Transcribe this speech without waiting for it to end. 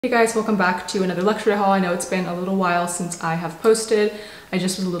Hey guys, welcome back to another luxury haul. I know it's been a little while since I have posted. I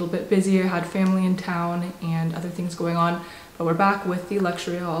just was a little bit busy. I had family in town and other things going on, but we're back with the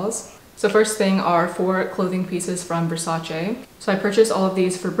luxury hauls. So first thing are 4 clothing pieces from Versace. So I purchased all of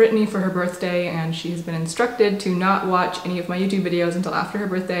these for Brittany for her birthday, and she's been instructed to not watch any of my YouTube videos until after her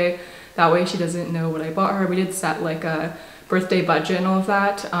birthday. That way she doesn't know what I bought her. We did set like a birthday budget and all of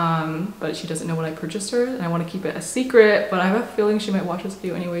that, but she doesn't know what I purchased her, and I want to keep it a secret, but I have a feeling she might watch this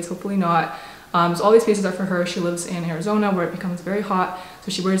video anyways, hopefully not. So all these pieces are for her. She lives in Arizona where it becomes very hot,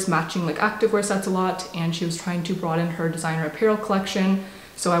 so she wears matching like activewear sets a lot, and she was trying to broaden her designer apparel collection,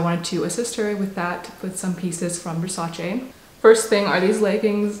 so I wanted to assist her with that with some pieces from Versace. First thing are these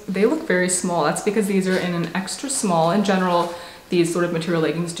leggings. They look very small. That's because these are in an extra small. In general, these sort of material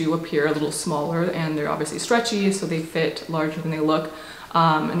leggings do appear a little smaller, and they're obviously stretchy, so they fit larger than they look.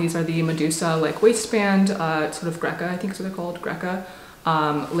 And these are the Medusa like waistband, sort of Greca, I think is what they're called, Greca,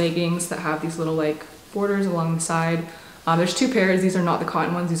 leggings that have these little like borders along the side. There's 2 pairs. These are not the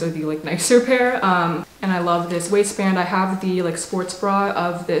cotton ones. These are the like nicer pair. And I love this waistband. I have the like sports bra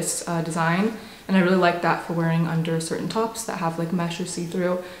of this design, and I really like that for wearing under certain tops that have like mesh or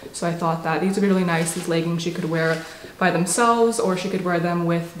see-through. So I thought that these would be really nice. These leggings she could wear by themselves, or she could wear them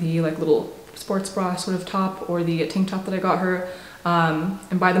with the like little sports bra sort of top, or the tank top that I got her.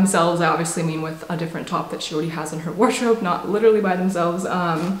 And by themselves, I obviously mean with a different top that she already has in her wardrobe, not literally by themselves.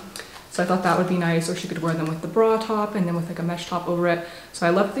 So I thought that would be nice, or she could wear them with the bra top and then with like a mesh top over it. So I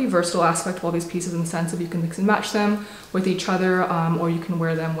love the versatile aspect of all these pieces in the sense of you can mix and match them with each other, or you can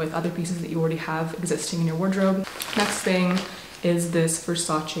wear them with other pieces that you already have existing in your wardrobe. Next thing is this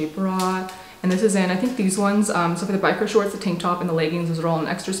Versace bra. And this is in, I think these ones, so for the biker shorts, the tank top, and the leggings, those are all in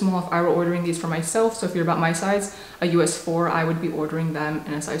extra small if I were ordering these for myself. So if you're about my size, a US 4, I would be ordering them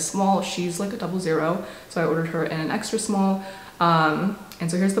in a size small. She's like a 00, so I ordered her in an extra small. And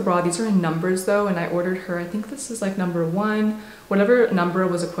so here's the bra. These are in numbers though, and I ordered her, I think this is like number 1. Whatever number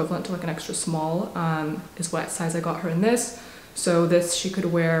was equivalent to like an extra small is what size I got her in this. So this she could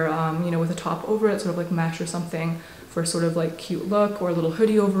wear, you know, with a top over it, sort of like mesh or something, for sort of like cute look, or a little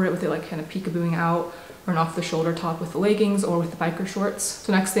hoodie over it with it like kind of peekabooing out, or an off the shoulder top with the leggings, or with the biker shorts.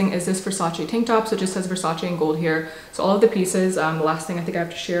 So next thing is this Versace tank top. So it just says Versace in gold here. So all of the pieces, the last thing I think I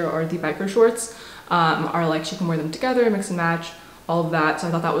have to share are the biker shorts, are like she can wear them together, mix and match, all of that. So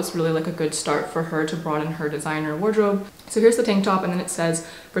I thought that was really like a good start for her to broaden her designer wardrobe. So here's the tank top, and then it says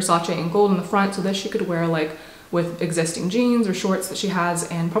Versace in gold in the front. So this she could wear like with existing jeans or shorts that she has,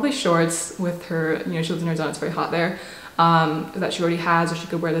 and probably shorts with her, you know, she lives in Arizona, it's very hot there, that she already has, or she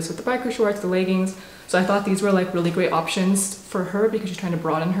could wear this with the biker shorts, the leggings. So I thought these were like really great options for her because she's trying to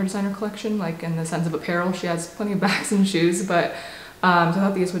broaden her designer collection, like in the sense of apparel. She has plenty of bags and shoes, but so I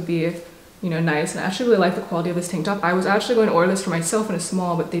thought these would be, you know, nice. And I actually really like the quality of this tank top. I was actually going to order this for myself in a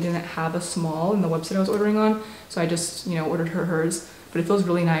small, but they didn't have a small in the website I was ordering on, so I just, you know, ordered her hers. But it feels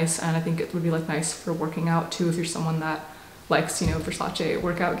really nice, and I think it would be like nice for working out too if you're someone that likes, you know, Versace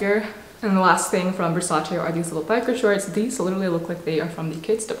workout gear. And the last thing from Versace are these little biker shorts. These literally look like they are from the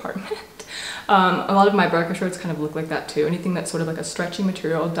kids department. A lot of my biker shorts kind of look like that too. Anything that's sort of like a stretchy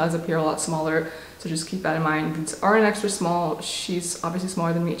material does appear a lot smaller, so just keep that in mind. These are an extra small. She's obviously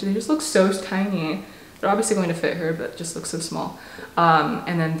smaller than me. They just look so tiny. They're obviously going to fit her, but it just looks so small.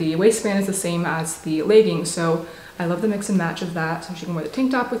 And then the waistband is the same as the leggings, so I love the mix and match of that. So she can wear the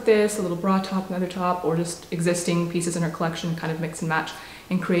tank top with this, a little bra top, another top, or just existing pieces in her collection, kind of mix and match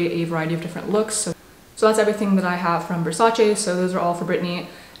and create a variety of different looks. So that's everything that I have from Versace. So those are all for Brittany.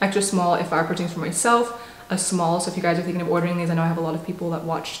 Extra small if I were purchasing for myself, a small. So if you guys are thinking of ordering these, I know I have a lot of people that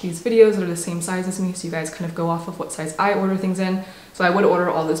watch these videos that are the same size as me, so you guys kind of go off of what size I order things in. So I would order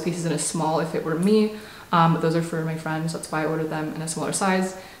all those pieces in a small if it were me. But those are for my friends, so that's why I ordered them in a smaller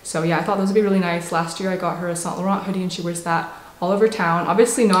size. So yeah, I thought those would be really nice. Last year I got her a Saint Laurent hoodie, and she wears that all over town.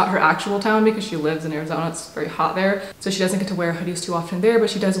 Obviously not her actual town because she lives in Arizona, it's very hot there. So she doesn't get to wear hoodies too often there,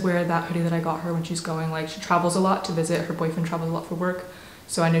 but she does wear that hoodie that I got her when she's going, like, she travels a lot to visit. Her boyfriend travels a lot for work.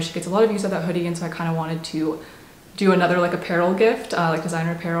 So I know she gets a lot of use of that hoodie, and so I kind of wanted to do another like apparel gift, like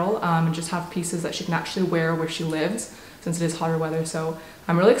designer apparel, and just have pieces that she can actually wear where she lives, since it is hotter weather. So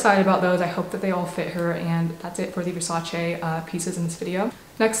I'm really excited about those. I hope that they all fit her, and that's it for the Versace pieces in this video.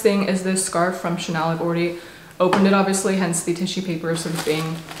 Next thing is this scarf from Chanel. I've already opened it, obviously, hence the tissue paper sort of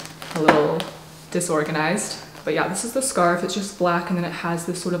being a little disorganized. But yeah, this is the scarf. It's just black, and then it has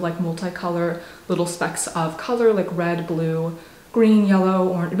this sort of like multicolor little specks of color, like red, blue, green, yellow,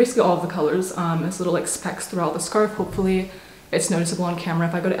 orange, basically all of the colors. It's little like specks throughout the scarf. Hopefully it's noticeable on camera.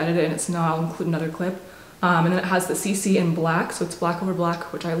 If I go to edit it and it's not, I'll include another clip. And then it has the CC in black, so it's black over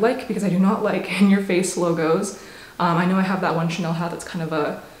black, which I like because I do not like in-your-face logos. I know I have that one Chanel hat that's kind of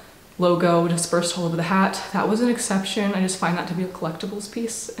a logo dispersed all over the hat. That was an exception. I just find that to be a collectibles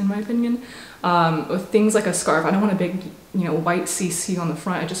piece in my opinion. With things like a scarf, I don't want a big, you know, white CC on the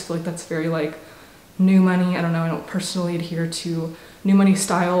front. I just feel like that's very like new money. I don't know, I don't personally adhere to new money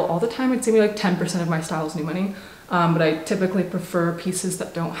style all the time. I'd say maybe like 10% of my style is new money. But I typically prefer pieces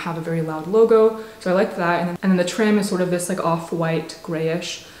that don't have a very loud logo. So I like that. And then the trim is sort of this like off-white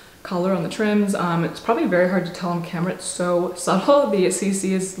grayish color on the trims. It's probably very hard to tell on camera. It's so subtle. The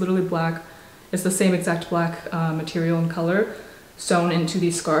CC is literally black. It's the same exact black material and color sewn into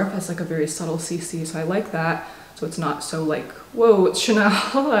the scarf as like a very subtle CC. So I like that. So it's not so like, whoa, it's Chanel.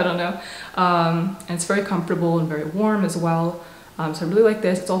 I don't know. And it's very comfortable and very warm as well. So I really like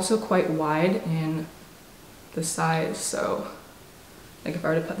this. It's also quite wide in the size. So like if I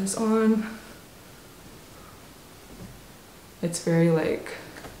were to put this on, it's very like,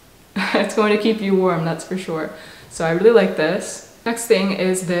 it's going to keep you warm, that's for sure. So I really like this. Next thing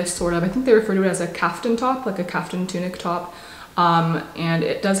is this sort of, I think they refer to it as a caftan top, like a caftan tunic top. And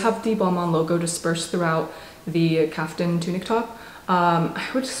it does have the Balmain logo dispersed throughout the caftan tunic top. I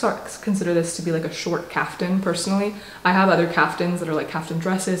would consider this to be like a short caftan personally. I have other caftans that are like caftan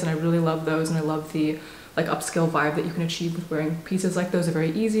dresses and I really love those, and I love the like upscale vibe that you can achieve with wearing pieces like those. Are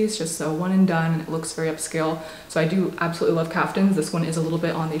very easy. It's just so one and done and it looks very upscale. So I do absolutely love caftans. This one is a little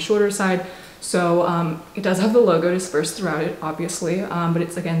bit on the shorter side. So it does have the logo dispersed throughout it, obviously, but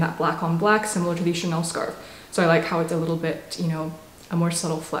it's again that black on black, similar to the Chanel scarf. So I like how it's a little bit, you know, a more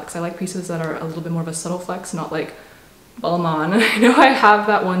subtle flex. I like pieces that are a little bit more of a subtle flex, not like Balmain. I know I have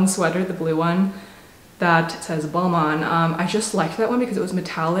that one sweater, the blue one, that says Balmain. I just liked that one because it was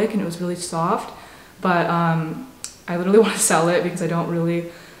metallic and it was really soft, but I literally want to sell it because I don't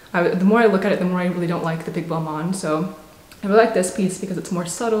really, the more I look at it, the more I really don't like the big Balmain. So I really like this piece because it's more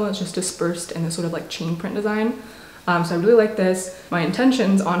subtle. It's just dispersed in this sort of like chain print design. So I really like this. My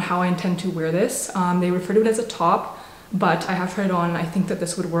intentions on how I intend to wear this, they refer to it as a top, but I have tried it on. I think that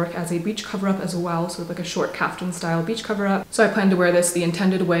this would work as a beach cover-up as well, sort of like a short caftan style beach cover-up. So I plan to wear this the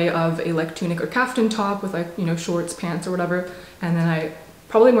intended way of a like tunic or caftan top with like, you know, shorts, pants or whatever. And then I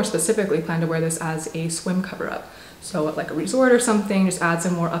probably more specifically plan to wear this as a swim cover-up. So at like a resort or something, just adds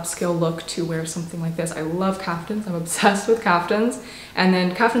a more upscale look to wear something like this. I love caftans. I'm obsessed with caftans. And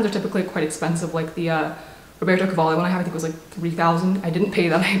then caftans are typically quite expensive, like the Roberto Cavalli one I have, I think was like $3,000. I didn't pay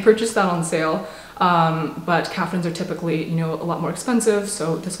that. I purchased that on sale. But caftans are typically, you know, a lot more expensive.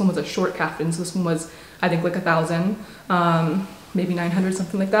 So this one was a short caftan. So this one was, I think, like $1,000, maybe 900,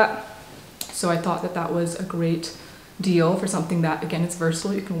 something like that. So I thought that that was a great deal for something that, again, it's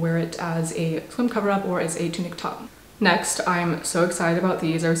versatile. You can wear it as a swim cover-up or as a tunic top. Next, I'm so excited about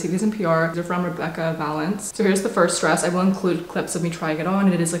these. I received these in PR. They're from Vallance. So here's the first dress. I will include clips of me trying it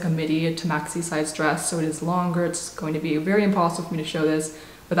on. It is like a midi to maxi size dress, so it is longer. It's going to be very impossible for me to show this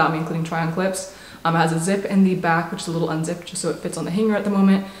without me including try-on clips. It has a zip in the back, which is a little unzipped just so it fits on the hanger at the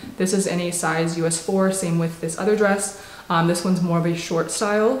moment. This is in a size US 4, same with this other dress. This one's more of a short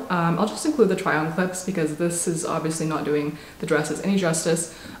style. I'll just include the try-on clips because this is obviously not doing the dresses any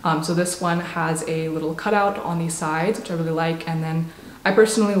justice. So this one has a little cutout on the sides, which I really like. And then I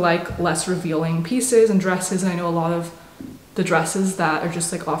personally like less revealing pieces and dresses. And I know a lot of the dresses that are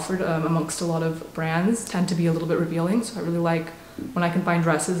just like offered amongst a lot of brands tend to be a little bit revealing. So I really like when I can find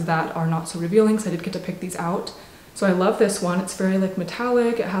dresses that are not so revealing. So I did get to pick these out. So I love this one. It's very like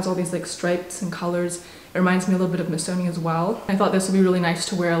metallic. It has all these like stripes and colors. It reminds me a little bit of MAISON as well. I thought this would be really nice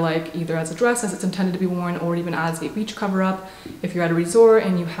to wear like either as a dress as it's intended to be worn, or even as a beach cover-up. If you're at a resort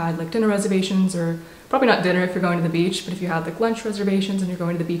and you had like dinner reservations, or probably not dinner if you're going to the beach, but if you had like lunch reservations and you're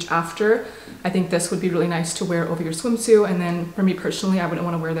going to the beach after, I think this would be really nice to wear over your swimsuit. And then for me personally, I wouldn't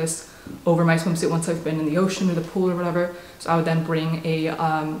want to wear this over my swimsuit once I've been in the ocean or the pool or whatever. So I would then bring a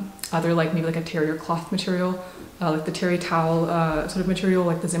other like maybe like a terry or cloth material, like the terry towel sort of material,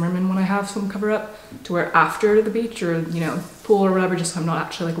 like the Zimmermann one I have swim cover up, to wear after the beach or, you know, pool or whatever, just so I'm not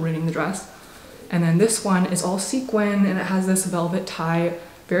actually like ruining the dress. And then this one is all sequin and it has this velvet tie,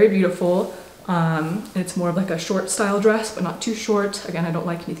 very beautiful. It's more of like a short style dress, but not too short. Again, I don't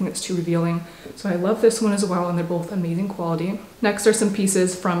like anything that's too revealing. So I love this one as well, and they're both amazing quality. Next are some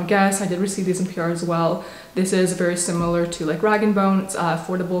pieces from Guess. I did receive these in PR as well. This is very similar to like Rag & Bone. It's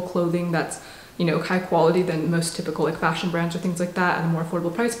affordable clothing that's, you know, high quality than most typical like fashion brands or things like that, at a more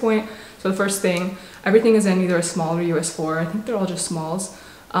affordable price point. So the first thing, everything is in either a small or US 4. I think they're all just smalls.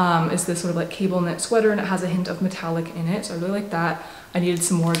 Is this sort of like cable knit sweater, and it has a hint of metallic in it. So I really like that. I needed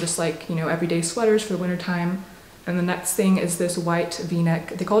some more just like, you know, everyday sweaters for the winter time. And the next thing is this white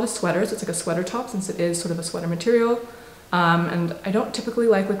v-neck. They call it a sweater, so it's like a sweater top since it is sort of a sweater material. And I don't typically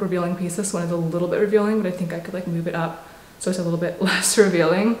like revealing pieces. This one is a little bit revealing, but I think I could like move it up so it's a little bit less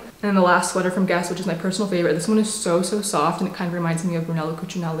revealing. And then the last sweater from Guess, which is my personal favorite. This one is so soft, and it kind of reminds me of Brunello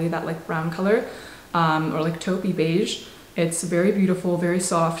Cucinelli, that like brown color, or like taupey beige. It's very beautiful, very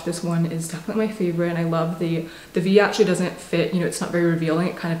soft. This one is definitely my favorite, and I love the V actually doesn't fit, you know, it's not very revealing.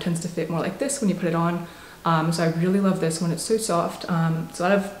 It kind of tends to fit more like this when you put it on. So I really love this one. It's so soft. So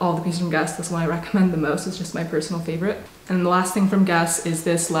out of all the pieces from Guess, this one I recommend the most. It's just my personal favorite. And the last thing from Guess is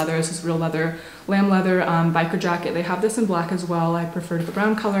this leather. This is real leather, lamb leather biker jacket. They have this in black as well. I prefer the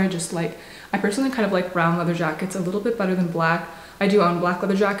brown color. I personally kind of like brown leather jackets a little bit better than black. I do own black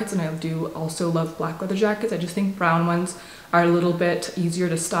leather jackets, and I do also love black leather jackets. I just think brown ones are a little bit easier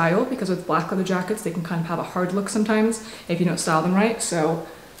to style, because with black leather jackets, they can kind of have a hard look sometimes if you don't style them right. So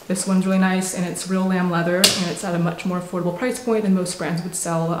this one's really nice, and it's real lamb leather, and it's at a much more affordable price point than most brands would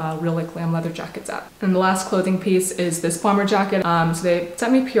sell real like lamb leather jackets at. And the last clothing piece is this bomber jacket. So they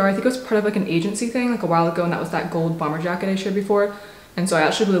sent me PR, I think it was part of like an agency thing like a while ago, and that was that gold bomber jacket I shared before. And so I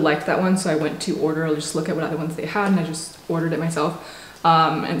actually really liked that one, so I went to order, or just look at what other ones they had, and I just ordered it myself.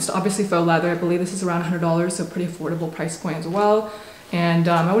 And it's obviously faux leather. I believe this is around $100, so pretty affordable price point as well. And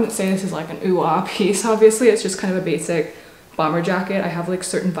I wouldn't say this is like an ooh-ah piece, obviously. It's just kind of a basic bomber jacket. I have like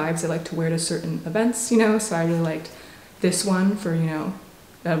certain vibes I like to wear to certain events, you know, so I really liked this one for, you know,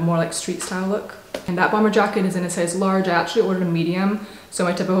 a more like street style look. And that bomber jacket is in a size large. I actually ordered a medium, so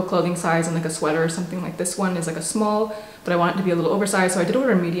my typical clothing size on like a sweater or something like this one is like a small, but I want it to be a little oversized, so I did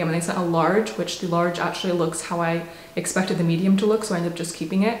order a medium, and they sent a large, which the large actually looks how I expected the medium to look, so I ended up just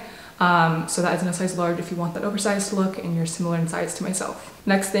keeping it. So that is in a size large if you want that oversized look and you're similar in size to myself.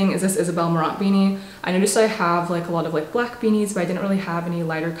 Next thing is this Isabel Marant beanie. I noticed I have like a lot of like black beanies, but I didn't really have any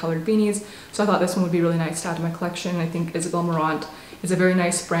lighter colored beanies, so I thought this one would be really nice to add to my collection. I think Isabel Marant is a very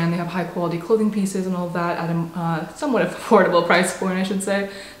nice brand. They have high quality clothing pieces and all of that at a somewhat affordable price point, I should say.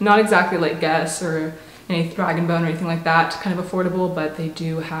 Not exactly like Guess or any Dragon Bone or anything like that, kind of affordable, but they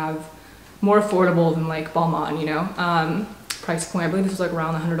do have more affordable than like Balmain, you know, price point. I believe this was like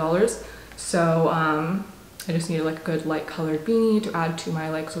around $100. So I just needed like a good light colored beanie to add to my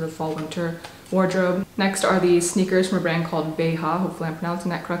like sort of fall winter wardrobe. Next are these sneakers from a brand called VEJA. Hopefully I'm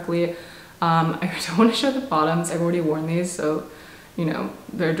pronouncing that correctly. I don't want to show the bottoms. I've already worn these, so you know,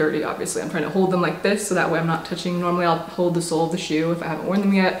 they're dirty obviously. I'm trying to hold them like this so that way I'm not touching. Normally I'll hold the sole of the shoe if I haven't worn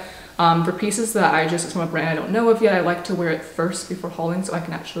them yet. For pieces that it's from a brand I don't know of yet, I like to wear it first before hauling so I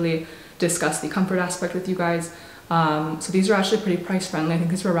can actually discuss the comfort aspect with you guys. So these are actually pretty price friendly. I think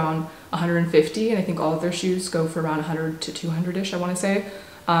these were around $150, and I think all of their shoes go for around $100 to $200-ish, I want to say.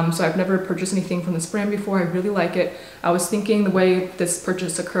 So I've never purchased anything from this brand before. I really like it. I was thinking the way this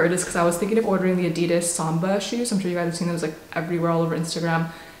purchase occurred is because I was thinking of ordering the Adidas Samba shoes. I'm sure you guys have seen those like everywhere all over Instagram.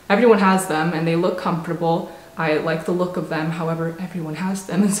 Everyone has them and they look comfortable. I like the look of them, however, everyone has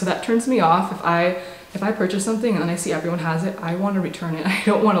them, and so that turns me off. If I purchase something and then I see everyone has it, I want to return it. I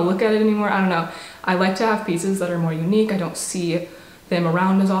don't want to look at it anymore. I don't know. I like to have pieces that are more unique. I don't see them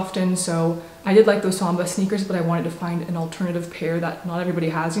around as often, so I did like those Samba sneakers, but I wanted to find an alternative pair that not everybody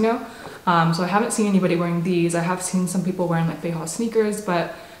has, you know? So I haven't seen anybody wearing these. I have seen some people wearing like VEJA sneakers,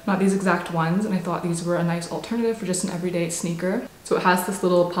 but not these exact ones, and I thought these were a nice alternative for just an everyday sneaker. So it has this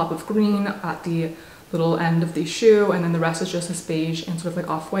little pop of green at the little end of the shoe, and then the rest is just this beige and sort of like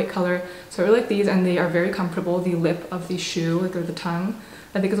off-white color. So I really like these, and they are very comfortable. The lip of the shoe, like or the tongue,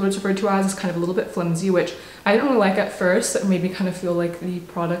 I think is what it's referred to as, is kind of a little bit flimsy, which I didn't really like at first. It made me kind of feel like the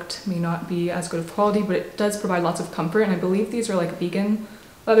product may not be as good of quality, but it does provide lots of comfort, and I believe these are like vegan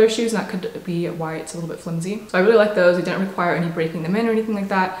leather shoes, and that could be why it's a little bit flimsy. So I really like those. They didn't require any breaking them in or anything like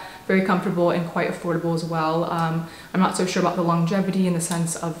that. Very comfortable and quite affordable as well. I'm not so sure about the longevity in the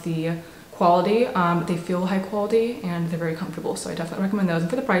sense of the quality, but they feel high quality and they're very comfortable, so I definitely recommend those. And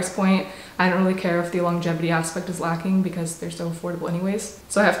for the price point, I don't really care if the longevity aspect is lacking because they're so affordable anyways.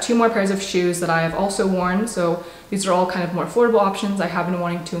 So I have two more pairs of shoes that I have also worn, so these are all kind of more affordable options. I have been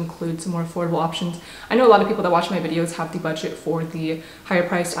wanting to include some more affordable options. I know a lot of people that watch my videos have the budget for the higher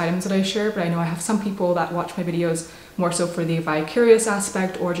priced items that I share, but I know I have some people that watch my videos more so for the vicarious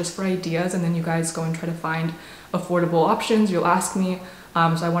aspect or just for ideas, and then you guys go and try to find affordable options. You'll ask me.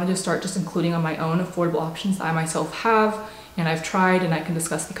 So I wanted to start just including on my own affordable options that I myself have and I've tried, and I can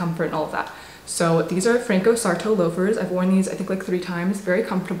discuss the comfort and all of that. So these are Franco Sarto loafers. I've worn these I think like 3 times, very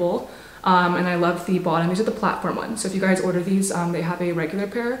comfortable, and I love the bottom. These are the platform ones. So if you guys order these, they have a regular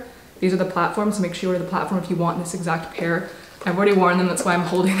pair. These are the platforms, so make sure you order the platform if you want this exact pair. I've already worn them, that's why I'm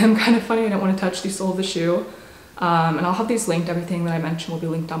holding them kind of funny. I don't want to touch the sole of the shoe. And I'll have these linked. Everything that I mentioned will be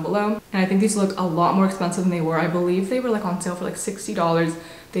linked down below. And I think these look a lot more expensive than they were. I believe they were like on sale for like $60.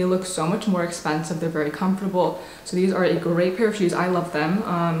 They look so much more expensive. They're very comfortable. So these are a great pair of shoes. I love them.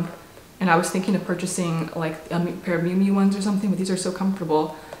 and I was thinking of purchasing like a pair of Miu Miu ones or something, but these are so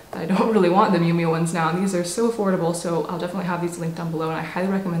comfortable. I don't really want the Miu Miu ones now, and these are so affordable, so I'll definitely have these linked down below, and I highly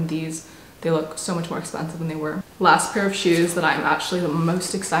recommend these. They look so much more expensive than they were. Last pair of shoes that I'm actually the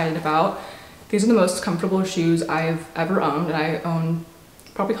most excited about. These are the most comfortable shoes I've ever owned, and I own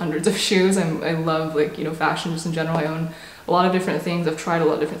probably hundreds of shoes. I love, like, you know, fashion just in general. I own a lot of different things. I've tried a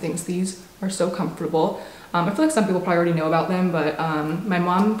lot of different things. These are so comfortable. I feel like some people probably already know about them, but my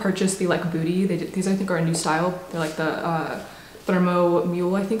mom purchased the like booty. These I think are a new style. They're like the thermo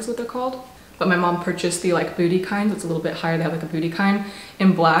mule, I think is what they're called. But my mom purchased the like booty kind. It's a little bit higher. They have like a booty kind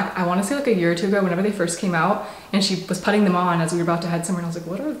in black. I want to say like a year or two ago, whenever they first came out, and she was putting them on as we were about to head somewhere, and I was like,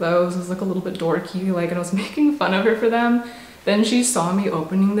 what are those? It was like a little bit dorky, like, and I was making fun of her for them. Then she saw me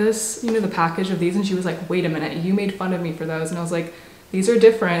opening this, you know, the package of these, and she was like, wait a minute, you made fun of me for those. And I was like, these are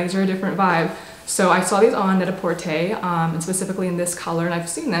different. These are a different vibe. So I saw these on Net-a-Porter, and specifically in this color, and I've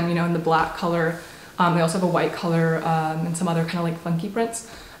seen them, you know, in the black color. They also have a white color and some other kind of like funky prints.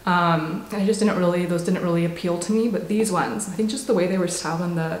 And I just those didn't really appeal to me, but these ones, I think just the way they were styled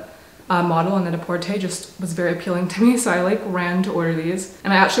on the model on Net-a-Porter just was very appealing to me, so I like ran to order these.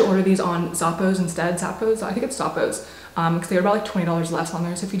 And I actually ordered these on Zappos instead. Zappos, I think it's Zappos, because they were about like $20 less on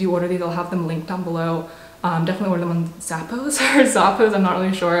there. So if you do order these, I'll have them linked down below. Definitely order them on Zappos or Zappos. I'm not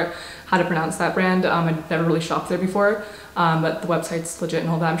really sure how to pronounce that brand. I've never really shopped there before, but the website's legit and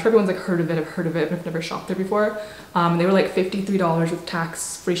all that. I'm sure everyone's like heard of it, but I've never shopped there before. They were like $53 with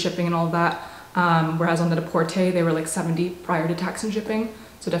tax, free shipping and all of that. Whereas on the Net-a-Porter, they were like $70 prior to tax and shipping.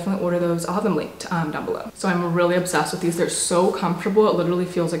 So definitely order those. I'll have them linked down below. So I'm really obsessed with these. They're so comfortable. It literally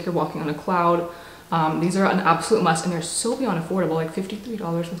feels like you're walking on a cloud. These are an absolute must, and they're so beyond affordable, like $53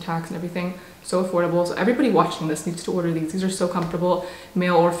 with tax and everything. So affordable. So everybody watching this needs to order these. These are so comfortable.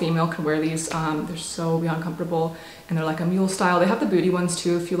 Male or female can wear these. They're so beyond comfortable, and they're like a mule style. They have the booty ones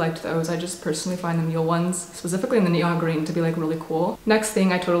too if you liked those. I just personally find the mule ones, specifically in the neon green, to be like really cool. Next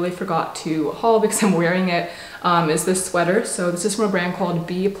thing I totally forgot to haul because I'm wearing it is this sweater. So this is from a brand called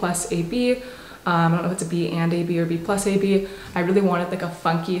b+ab. I don't know if it's a B and AB or b+ab. I really wanted like a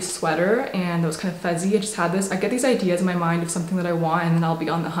funky sweater, and it was kind of fuzzy. I just had this. I get these ideas in my mind of something that I want, and then I'll be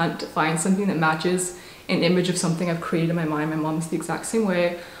on the hunt to find something that matches an image of something I've created in my mind. My mom's the exact same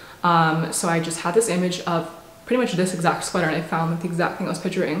way. So I just had this image of pretty much this exact sweater, and I found like the exact thing I was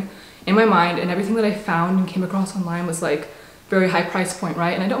picturing in my mind, and everything that I found and came across online was like very high price point,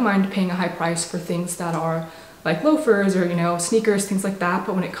 right? And I don't mind paying a high price for things that are like loafers or, you know, sneakers, things like that.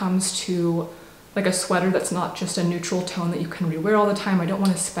 But when it comes to like a sweater that's not just a neutral tone that you can rewear all the time, I don't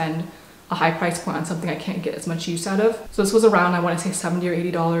want to spend a high price point on something I can't get as much use out of. So this was around, I want to say $70 or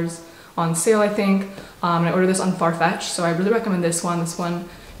 $80 on sale, I think. And I ordered this on Farfetch, so I really recommend this one. This one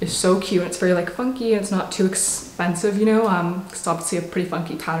is so cute, and it's very like funky, and it's not too expensive, you know. It's obviously a pretty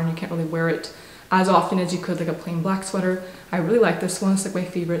funky pattern. You can't really wear it as often as you could like a plain black sweater. I really like this one. It's like my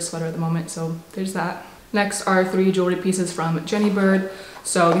favorite sweater at the moment, so there's that. Next are 3 jewelry pieces from Jenny Bird.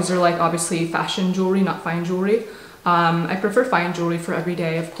 So these are like obviously fashion jewelry, not fine jewelry. I prefer fine jewelry for every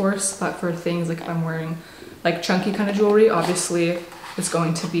day, of course, but for things like if I'm wearing like chunky kind of jewelry, obviously it's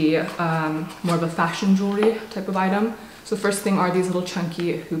going to be more of a fashion jewelry type of item. So the first thing are these little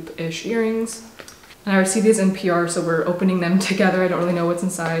chunky hoop-ish earrings. And I received these in PR, so we're opening them together. I don't really know what's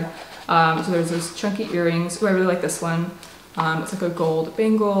inside. So there's those chunky earrings. Ooh, I really like this one. It's like a gold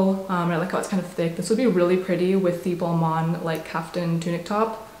bangle, and I like how it's kind of thick. This would be really pretty with the Balmain like kaftan tunic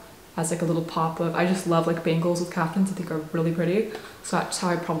top as like a little pop of, I just love like bangles with kaftans. I think are really pretty. So that's how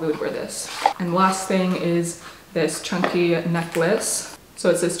I probably would wear this. And last thing is this chunky necklace. So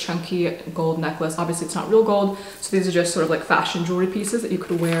it's this chunky gold necklace. Obviously it's not real gold. So these are just sort of like fashion jewelry pieces that you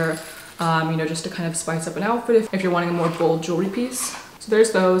could wear, you know, just to kind of spice up an outfit if you're wanting a more bold jewelry piece. So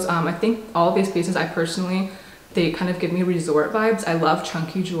there's those. I think all of these pieces, I personally, they kind of give me resort vibes. I love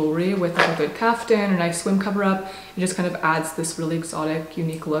chunky jewelry with like a good kaftan or nice swim cover up. It just kind of adds this really exotic,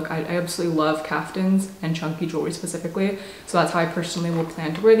 unique look. I absolutely love kaftans and chunky jewelry specifically. So that's how I personally will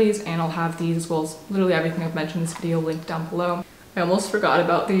plan to wear these, and I'll have these as well as literally everything I've mentioned in this video linked down below. I almost forgot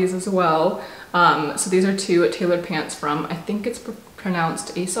about these as well. So these are 2 tailored pants from, I think it's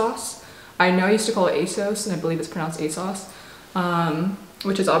pronounced ASOS. I know I used to call it ASOS, and I believe it's pronounced ASOS.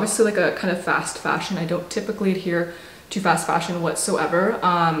 Which is obviously like a kind of fast fashion. I don't typically adhere to fast fashion whatsoever.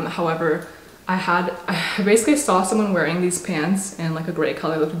 However, I basically saw someone wearing these pants in like a gray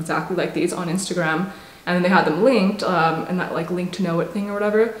color, looked exactly like these on Instagram, and then they had them linked in that like link to know it thing or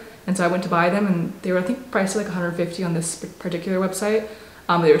whatever. And so I went to buy them, and they were I think priced at like $150 on this particular website.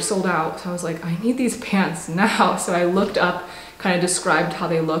 They were sold out, so I was like, I need these pants now. So I looked up, kind of described how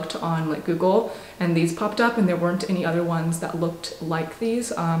they looked on like Google, and these popped up, and there weren't any other ones that looked like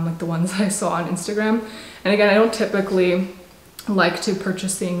these, like the ones that I saw on Instagram. And again, I don't typically like to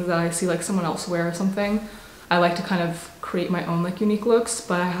purchase things that I see like someone else wear or something. I like to kind of create my own like unique looks,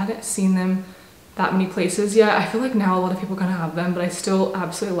 but I hadn't seen them that many places yet. I feel like now a lot of people kind of have them, but I still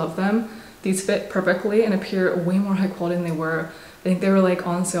absolutely love them. These fit perfectly and appear way more high quality than they were. I think they were like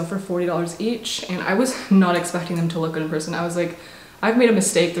on sale for $40 each, and I was not expecting them to look good in person. I was like, I've made a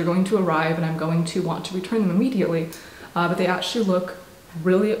mistake, they're going to arrive and I'm going to want to return them immediately. But they actually look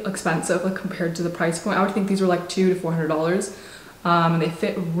really expensive like compared to the price point. I would think these were like $200 to $400. And they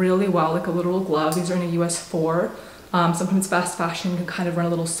fit really well, like a literal glove. These are in a US 4. Sometimes fast fashion can kind of run a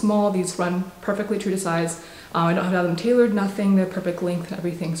little small. These run perfectly true to size. I don't have to have them tailored, nothing. They're perfect length and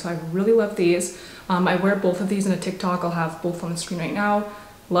everything. So I really love these. I wear both of these in a TikTok. I'll have both on the screen right now.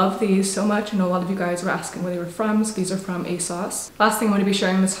 Love these so much. I know a lot of you guys were asking where they were from, so these are from ASOS. Last thing I'm going to be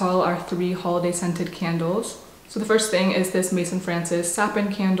sharing in this haul are 3 holiday scented candles. So the first thing is this Maison Francis Sapin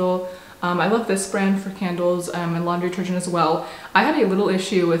candle. I love this brand for candles and laundry detergent as well. I had a little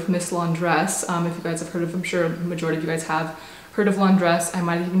issue with Miss Laundress. If you guys have heard of, I'm sure the majority of you guys have heard of Laundress. I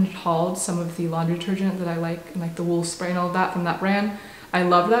might have even hauled some of the laundry detergent that I like the wool spray and all of that from that brand. I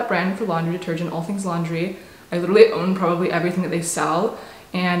love that brand for laundry detergent, all things laundry. I literally own probably everything that they sell.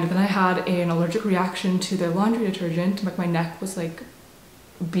 And then I had an allergic reaction to their laundry detergent. Like my neck was like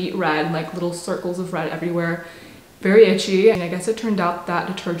beet red, like little circles of red everywhere. Very itchy, and I guess it turned out that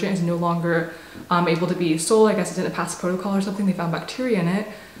detergent is no longer able to be sold. I guess it didn't pass protocol or something. They found bacteria in it,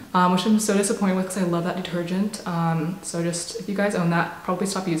 which I'm so disappointed with because I love that detergent. So just, if you guys own that, probably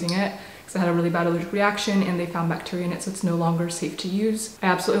stop using it because I had a really bad allergic reaction and they found bacteria in it, so it's no longer safe to use. I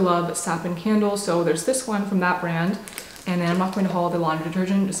absolutely love Sapin candles, so there's this one from that brand. And then I'm not going to haul the laundry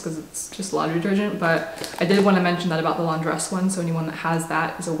detergent just because it's just laundry detergent, but I did want to mention that about the Laundress one, so anyone that has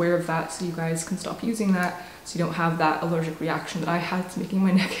that is aware of that, so you guys can stop using that so you don't have that allergic reaction that I had. It's making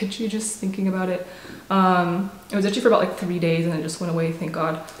my neck itchy just thinking about it. It was itchy for about like 3 days and then just went away, thank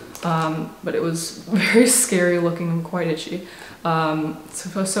God. But it was very scary looking and quite itchy. So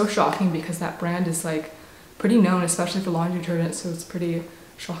it was so shocking because that brand is like pretty known, especially for laundry detergent, so it's pretty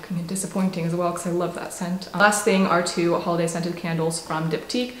shocking and disappointing as well because I love that scent. Last thing are 2 holiday scented candles from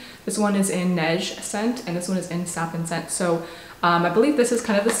Diptyque. This one is in Neige scent and this one is in Sapin scent. So I believe this is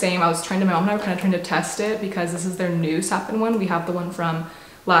kind of the same. I was trying to, my mom and I were kind of trying to test it because this is their new Sapin one. We have the one from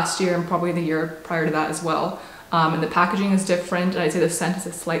last year and probably the year prior to that as well. And the packaging is different, and I'd say the scent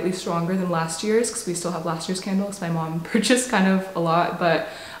is slightly stronger than last year's because we still have last year's candles. My mom purchased kind of a lot, but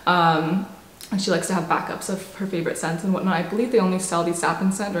and she likes to have backups of her favorite scents and whatnot. I believe they only sell the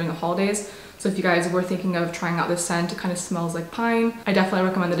Sapin scent during the holidays. So if you guys were thinking of trying out this scent, it kind of smells like pine. I definitely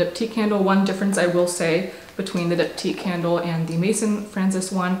recommend the Diptyque candle. One difference I will say between the Diptyque candle and the Maison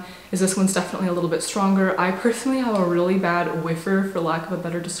Francis one is this one's definitely a little bit stronger. I personally have a really bad whiffer, for lack of a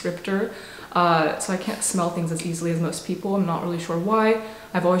better descriptor. So I can't smell things as easily as most people. I'm not really sure why.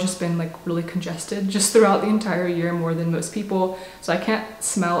 I've always just been like really congested just throughout the entire year, more than most people. So I can't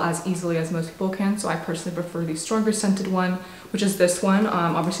smell as easily as most people can. So I personally prefer the stronger scented one, which is this one.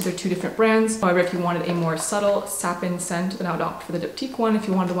 Obviously they're 2 different brands. However, if you wanted a more subtle Sapin scent, then I would opt for the Diptyque one. If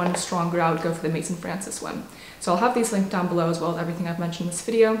you wanted one stronger, I would go for the Maison Francis one. So I'll have these linked down below as well as everything I've mentioned in this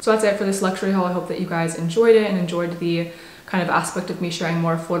video. So that's it for this luxury haul. I hope that you guys enjoyed it and enjoyed the kind of aspect of me sharing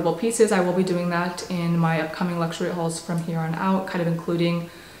more affordable pieces. I will be doing that in my upcoming luxury hauls from here on out, kind of including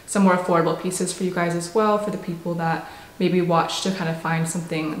some more affordable pieces for you guys as well, for the people that maybe watch to kind of find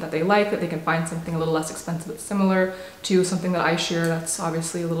something that they like, that they can find something a little less expensive but similar to something that I share that's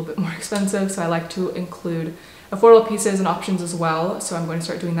obviously a little bit more expensive. So I like to include affordable pieces and options as well. So I'm going to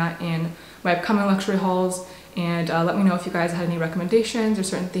start doing that in my upcoming luxury hauls. And let me know if you guys had any recommendations or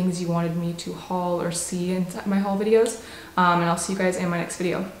certain things you wanted me to haul or see in my haul videos. And I'll see you guys in my next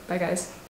video. Bye guys.